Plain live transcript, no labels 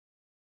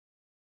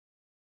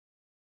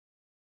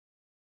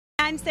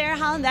I'm Sarah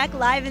Hollenbeck,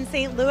 live in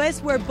St.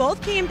 Louis, where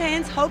both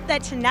campaigns hope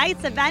that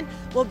tonight's event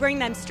will bring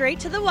them straight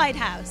to the White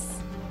House.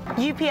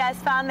 UPS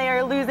found they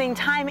are losing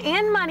time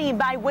and money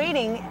by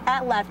waiting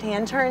at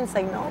left-hand turn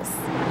signals.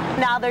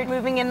 Now they're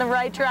moving in the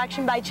right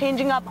direction by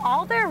changing up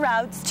all their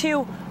routes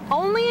to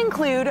only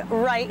include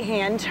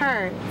right-hand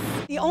turns.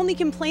 The only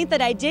complaint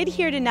that I did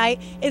hear tonight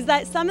is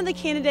that some of the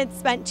candidates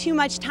spent too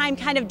much time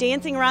kind of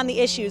dancing around the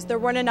issues. There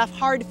weren't enough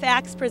hard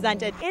facts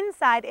presented.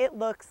 Inside, it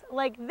looks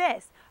like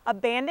this: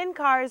 abandoned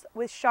cars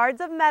with shards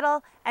of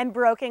metal and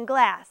broken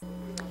glass.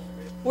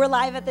 We're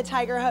live at the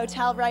Tiger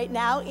Hotel right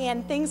now,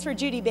 and things for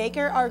Judy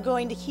Baker are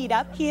going to heat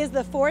up. He is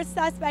the fourth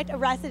suspect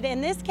arrested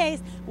in this case.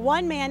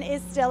 One man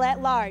is still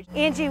at large.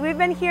 Angie, we've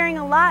been hearing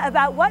a lot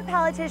about what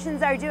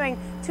politicians are doing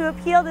to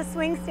appeal to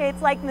swing states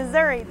like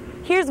Missouri.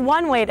 Here's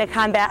one way to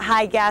combat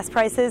high gas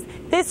prices.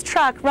 This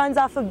truck runs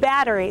off of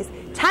batteries,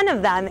 10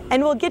 of them,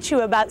 and will get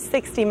you about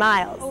 60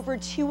 miles. Over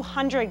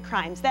 200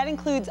 crimes. That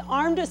includes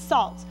armed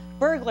assaults,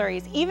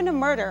 burglaries, even a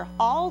murder,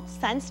 all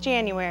since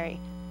January.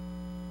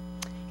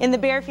 In the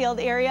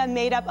Bearfield area,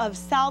 made up of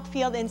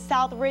Southfield and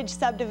South Ridge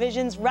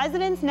subdivisions,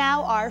 residents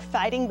now are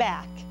fighting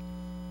back.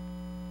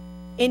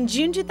 In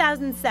June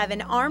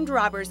 2007, armed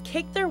robbers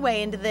kicked their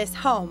way into this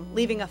home,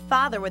 leaving a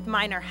father with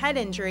minor head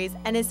injuries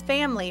and his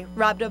family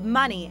robbed of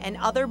money and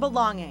other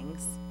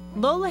belongings.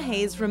 Lola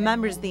Hayes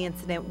remembers the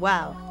incident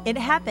well. It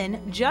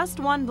happened just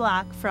one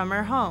block from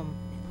her home.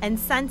 And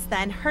since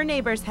then, her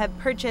neighbors have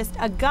purchased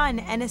a gun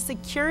and a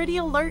security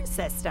alert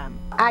system.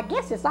 I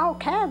guess it's all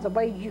kinds of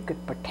ways you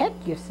could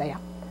protect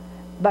yourself.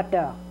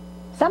 But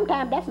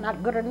sometimes that's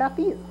not good enough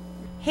either.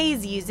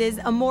 Hayes uses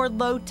a more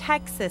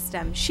low-tech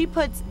system. She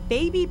puts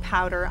baby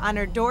powder on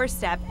her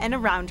doorstep and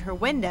around her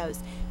windows.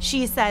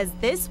 She says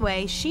this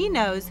way she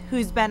knows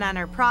who's been on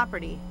her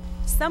property.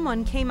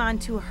 Someone came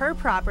onto her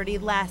property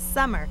last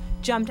summer,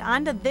 jumped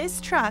onto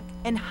this truck,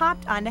 and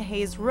hopped onto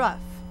Hayes' roof.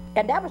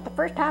 And that was the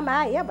first time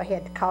I ever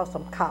had to call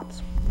some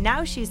cops.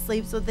 Now she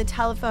sleeps with the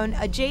telephone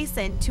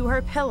adjacent to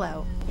her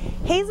pillow.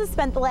 Hayes has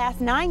spent the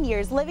last 9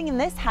 years living in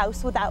this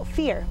house without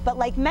fear, but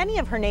like many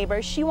of her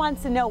neighbors, she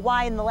wants to know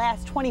why in the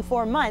last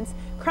 24 months,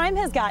 crime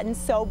has gotten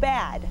so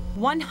bad.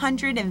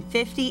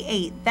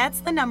 158, that's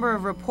the number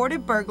of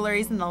reported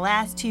burglaries in the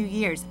last 2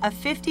 years, a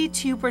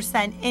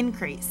 52%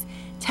 increase.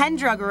 10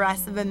 drug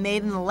arrests have been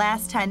made in the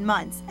last 10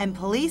 months, and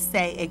police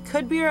say it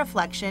could be a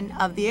reflection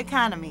of the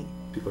economy.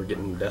 People are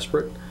getting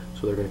desperate,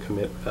 so they're going to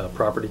commit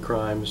property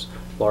crimes,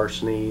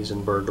 larcenies,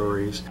 and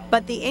burglaries.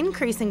 But the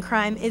increase in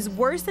crime is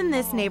worse in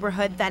this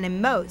neighborhood than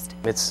in most.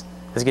 It's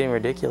getting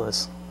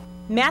ridiculous.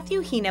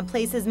 Matthew Hina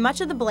places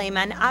much of the blame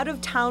on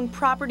out-of-town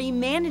property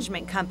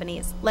management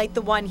companies, like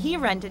the one he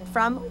rented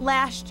from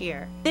last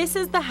year. This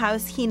is the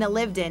house Hina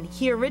lived in.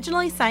 He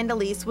originally signed a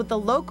lease with the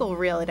local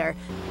realtor.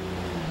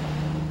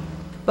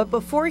 But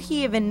before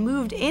he even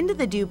moved into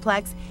the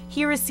duplex,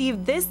 he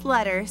received this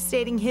letter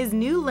stating his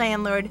new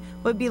landlord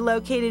would be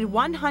located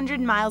 100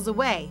 miles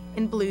away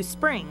in Blue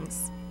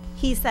Springs.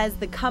 He says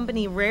the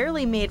company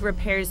rarely made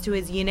repairs to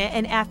his unit,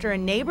 and after a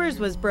neighbor's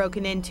was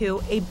broken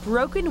into, a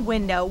broken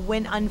window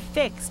went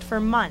unfixed for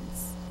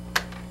months.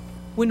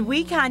 When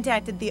we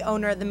contacted the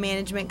owner of the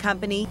management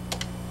company,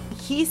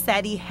 he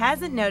said he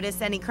hasn't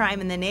noticed any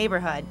crime in the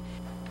neighborhood.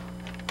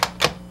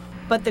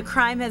 But the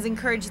crime has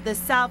encouraged the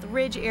South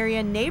Ridge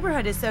Area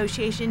Neighborhood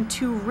Association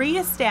to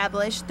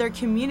reestablish their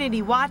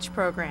Community Watch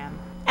program.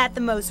 At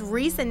the most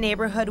recent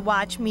Neighborhood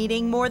Watch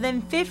meeting, more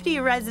than 50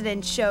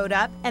 residents showed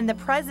up, and the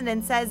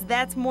president says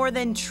that's more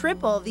than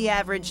triple the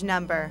average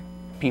number.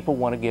 People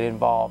want to get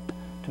involved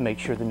to make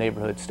sure the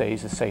neighborhood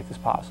stays as safe as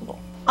possible.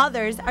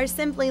 Others are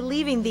simply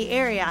leaving the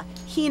area.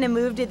 Hina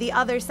moved to the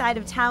other side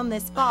of town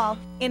this fall,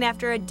 and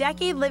after a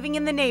decade living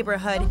in the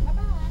neighborhood,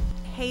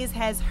 Hayes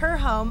has her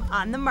home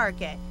on the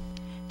market.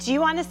 Do you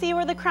want to see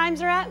where the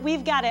crimes are at?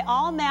 We've got it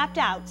all mapped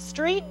out,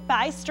 street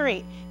by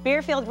street.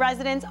 Bearfield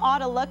residents ought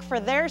to look for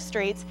their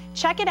streets.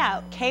 Check it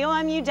out,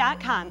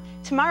 KOMU.com.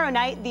 Tomorrow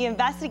night, the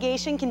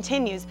investigation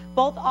continues,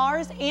 both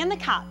ours and the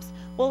cops.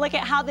 We'll look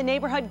at how the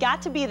neighborhood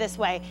got to be this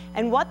way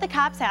and what the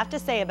cops have to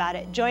say about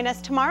it. Join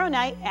us tomorrow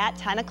night at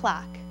 10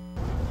 o'clock.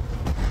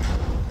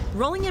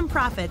 Rolling in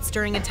profits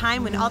during a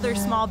time when other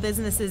small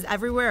businesses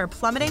everywhere are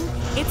plummeting?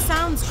 It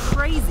sounds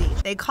crazy.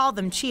 They call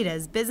them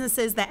cheetahs,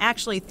 businesses that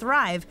actually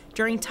thrive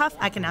during tough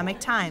economic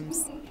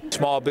times.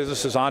 Small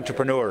businesses,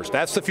 entrepreneurs,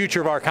 that's the future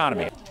of our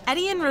economy.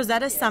 Eddie and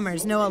Rosetta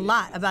Summers know a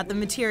lot about the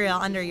material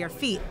under your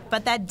feet,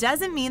 but that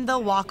doesn't mean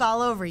they'll walk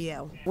all over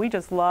you. We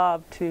just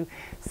love to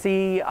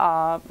see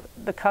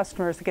the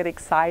customers get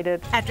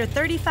excited. After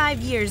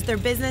 35 years, their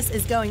business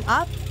is going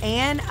up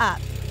and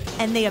up,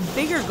 and they have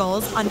bigger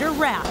goals under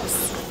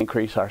wraps.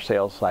 Increase our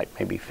sales like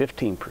maybe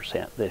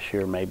 15% this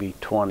year, maybe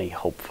 20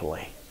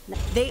 hopefully.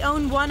 They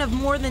own one of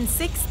more than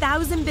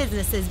 6,000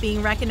 businesses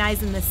being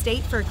recognized in the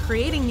state for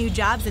creating new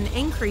jobs and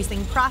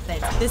increasing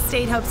profits. The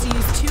state hopes to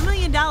use $2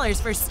 million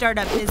for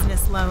startup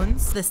business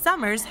loans. The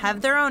Summers have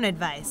their own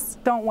advice.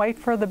 Don't wait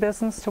for the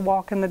business to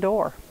walk in the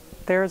door.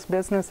 There's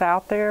business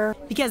out there.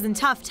 Because in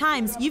tough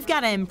times, you've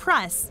got to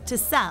impress to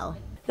sell.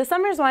 The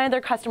Summers wanted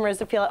their customers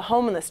to feel at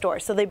home in the store,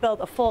 so they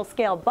built a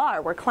full-scale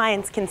bar where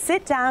clients can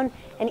sit down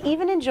and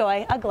even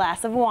enjoy a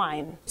glass of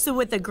wine. So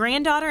with a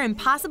granddaughter and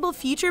possible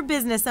future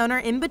business owner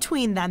in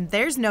between them,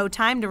 there's no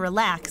time to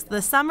relax.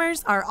 The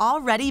Summers are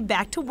already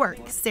back to work.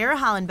 Sarah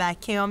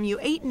Hollenbeck, KOMU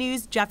 8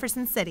 News,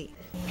 Jefferson City.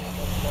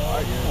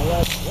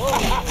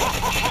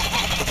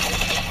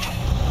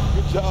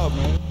 Good job,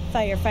 man.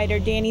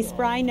 Firefighter Danny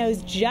Spry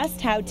knows just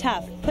how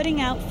tough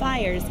putting out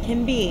fires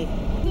can be.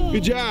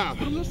 Good job.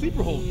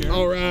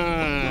 All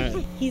right.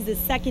 He's a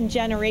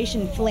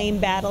second-generation flame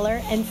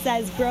battler and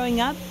says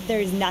growing up,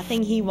 there's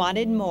nothing he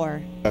wanted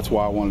more. That's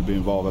why I wanted to be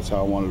involved. That's how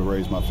I wanted to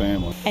raise my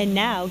family. And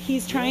now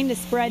he's trying to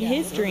spread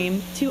his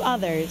dream to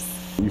others.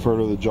 You've heard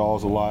of the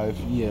Jaws of Life?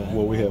 Yeah.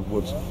 Well, we have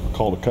what's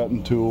called a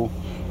cutting tool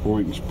where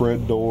we can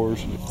spread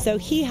doors. So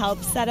he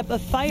helped set up a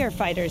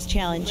firefighters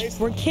challenge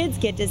where kids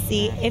get to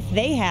see if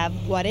they have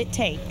what it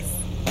takes.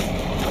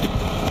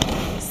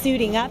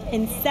 Suiting up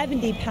in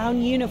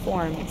 70-pound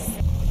uniforms,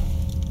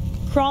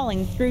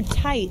 crawling through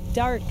tight,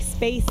 dark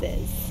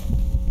spaces,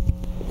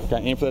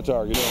 Aim for that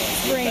target.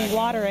 spraying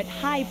water at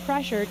high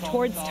pressure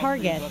towards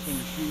targets,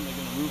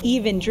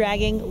 even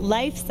dragging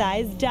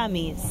life-size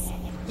dummies.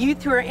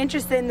 Youth who are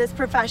interested in this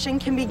profession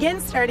can begin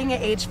starting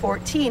at age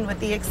 14 with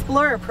the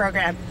Explorer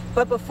program.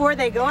 But before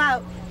they go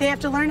out, they have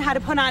to learn how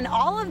to put on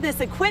all of this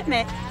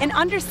equipment in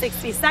under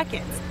 60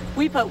 seconds.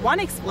 We put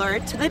one Explorer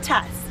to the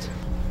test.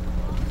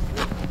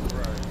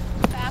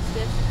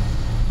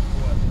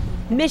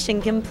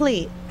 Mission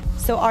complete.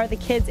 So are the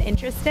kids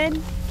interested?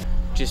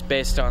 Just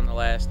based on the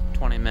last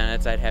 20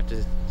 minutes, I'd have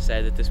to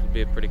say that this would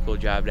be a pretty cool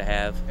job to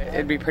have.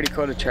 It'd be pretty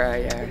cool to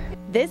try, yeah.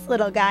 This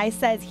little guy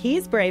says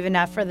he's brave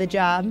enough for the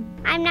job.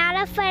 I'm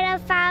not afraid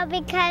of fire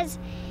because,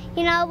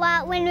 you know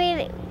what, when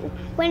we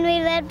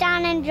lived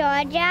down in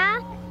Georgia,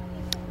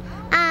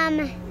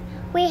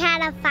 we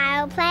had a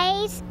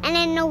fireplace, and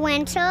in the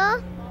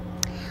winter,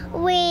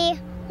 we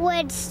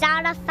would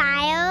start a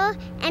fire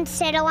and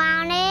sit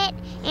around it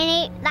and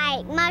eat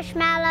like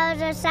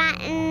marshmallows or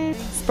something.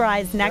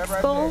 Spry's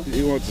next goal?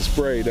 You want to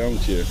spray,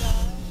 don't you?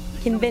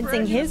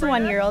 Convincing his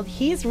one-year-old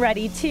he's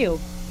ready too.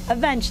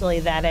 Eventually,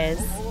 that is.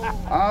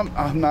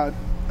 I'm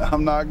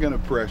not gonna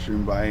pressure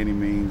him by any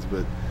means,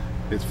 but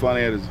it's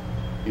funny at his,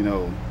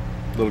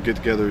 little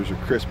get-togethers or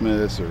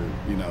Christmas, or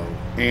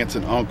aunts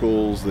and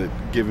uncles that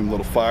give him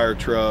little fire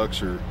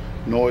trucks or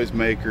noise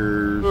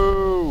makers.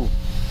 Ooh.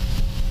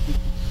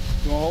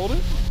 You wanna hold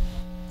it?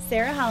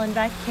 Sarah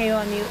Hollenbeck,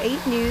 KOMU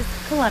 8 News,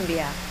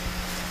 Columbia.